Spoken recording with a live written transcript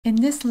In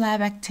this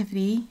lab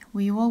activity,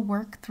 we will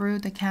work through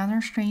the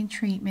counterstrain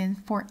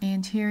treatment for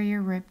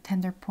anterior rib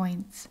tender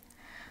points.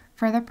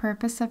 For the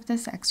purpose of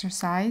this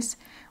exercise,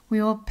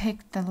 we will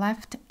pick the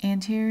left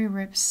anterior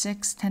rib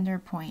 6 tender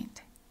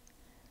point.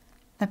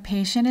 The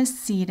patient is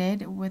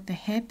seated with the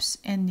hips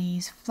and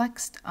knees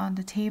flexed on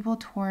the table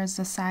towards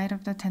the side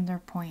of the tender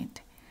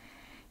point,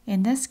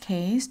 in this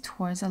case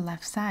towards the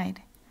left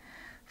side.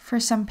 For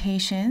some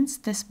patients,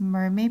 this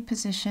mermaid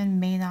position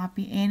may not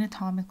be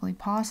anatomically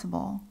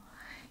possible.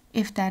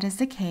 If that is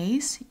the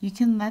case, you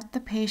can let the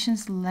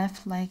patient's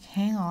left leg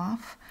hang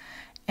off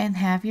and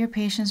have your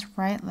patient's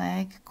right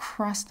leg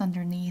crossed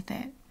underneath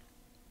it.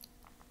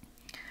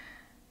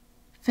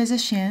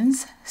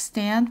 Physicians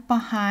stand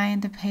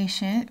behind the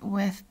patient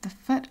with the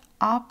foot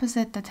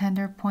opposite the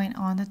tender point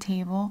on the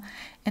table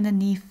and the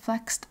knee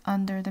flexed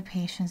under the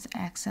patient's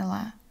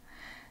axilla.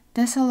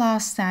 This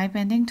allows side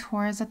bending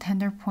towards the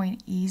tender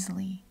point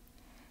easily.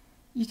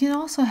 You can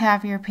also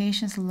have your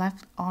patient's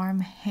left arm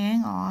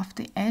hang off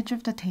the edge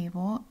of the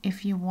table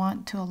if you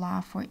want to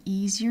allow for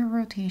easier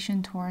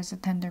rotation towards the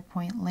tender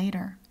point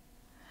later.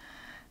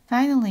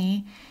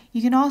 Finally,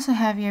 you can also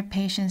have your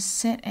patient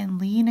sit and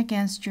lean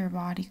against your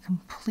body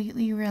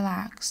completely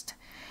relaxed.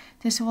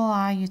 This will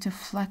allow you to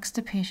flex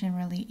the patient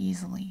really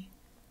easily.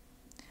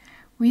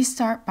 We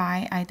start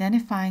by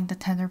identifying the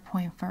tender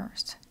point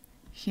first.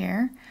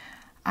 Here,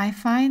 I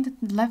find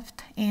the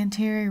left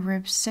anterior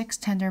rib 6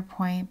 tender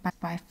point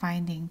by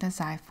finding the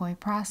xiphoid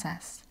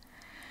process.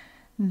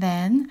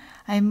 Then,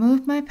 I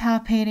move my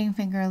palpating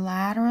finger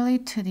laterally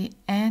to the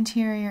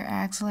anterior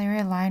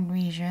axillary line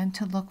region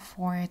to look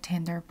for a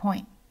tender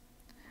point.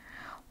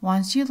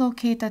 Once you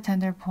locate the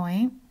tender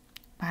point,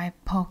 by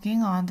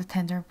poking on the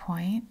tender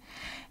point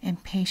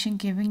and patient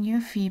giving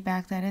you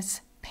feedback that it's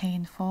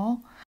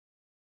painful,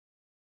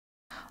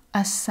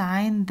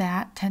 assign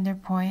that tender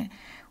point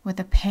with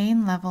a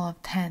pain level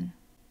of 10.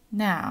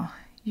 Now,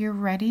 you're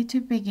ready to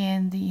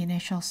begin the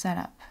initial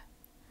setup.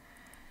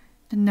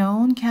 The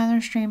known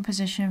counterstrain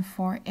position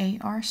for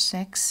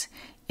AR6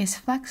 is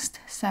flexed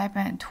side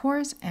bend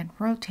towards and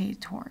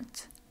rotate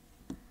towards.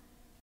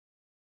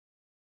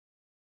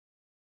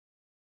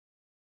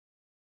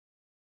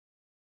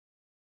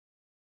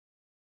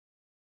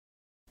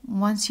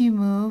 Once you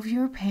move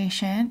your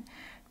patient,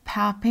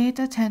 palpate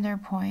the tender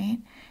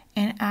point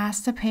and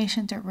ask the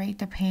patient to rate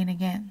the pain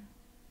again.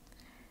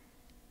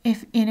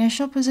 If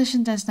initial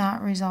position does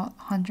not result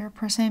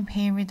 100%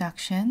 pain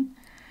reduction,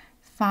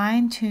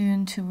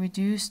 fine-tune to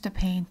reduce the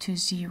pain to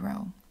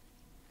 0.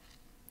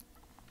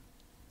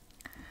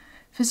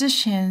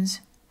 Physicians,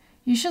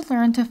 you should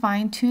learn to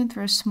fine-tune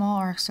through small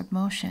arcs of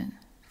motion.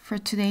 For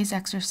today's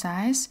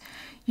exercise,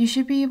 you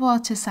should be able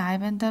to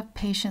side bend the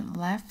patient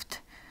left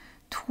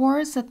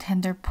towards the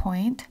tender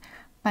point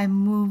by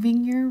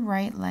moving your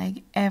right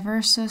leg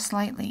ever so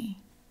slightly.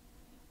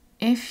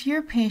 If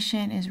your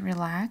patient is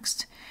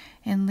relaxed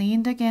and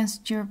leaned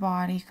against your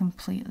body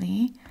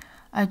completely,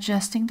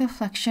 adjusting the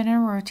flexion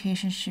and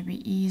rotation should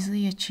be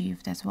easily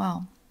achieved as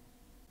well.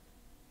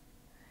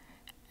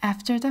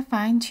 After the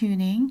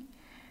fine-tuning,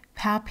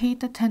 palpate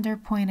the tender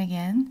point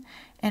again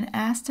and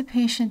ask the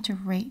patient to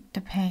rate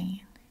the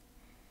pain.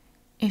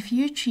 If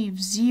you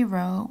achieve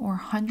 0 or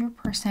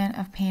 100%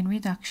 of pain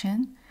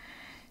reduction,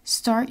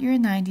 start your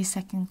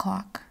 90-second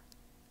clock.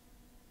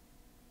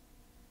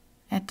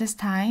 At this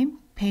time,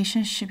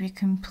 patients should be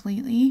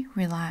completely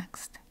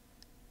relaxed.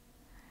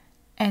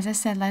 As I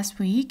said last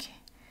week,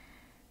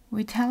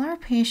 we tell our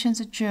patients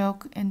a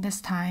joke in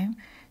this time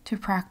to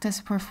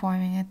practice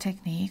performing a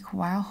technique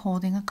while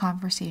holding a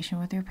conversation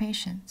with your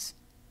patients.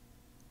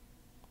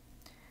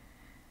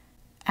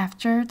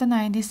 After the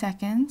 90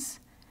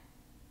 seconds,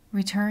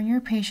 return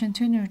your patient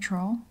to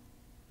neutral.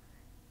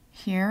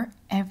 Here,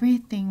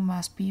 everything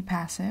must be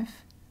passive.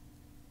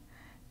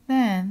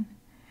 Then,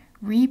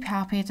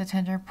 repalpate the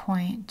tender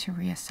point to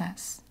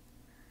reassess.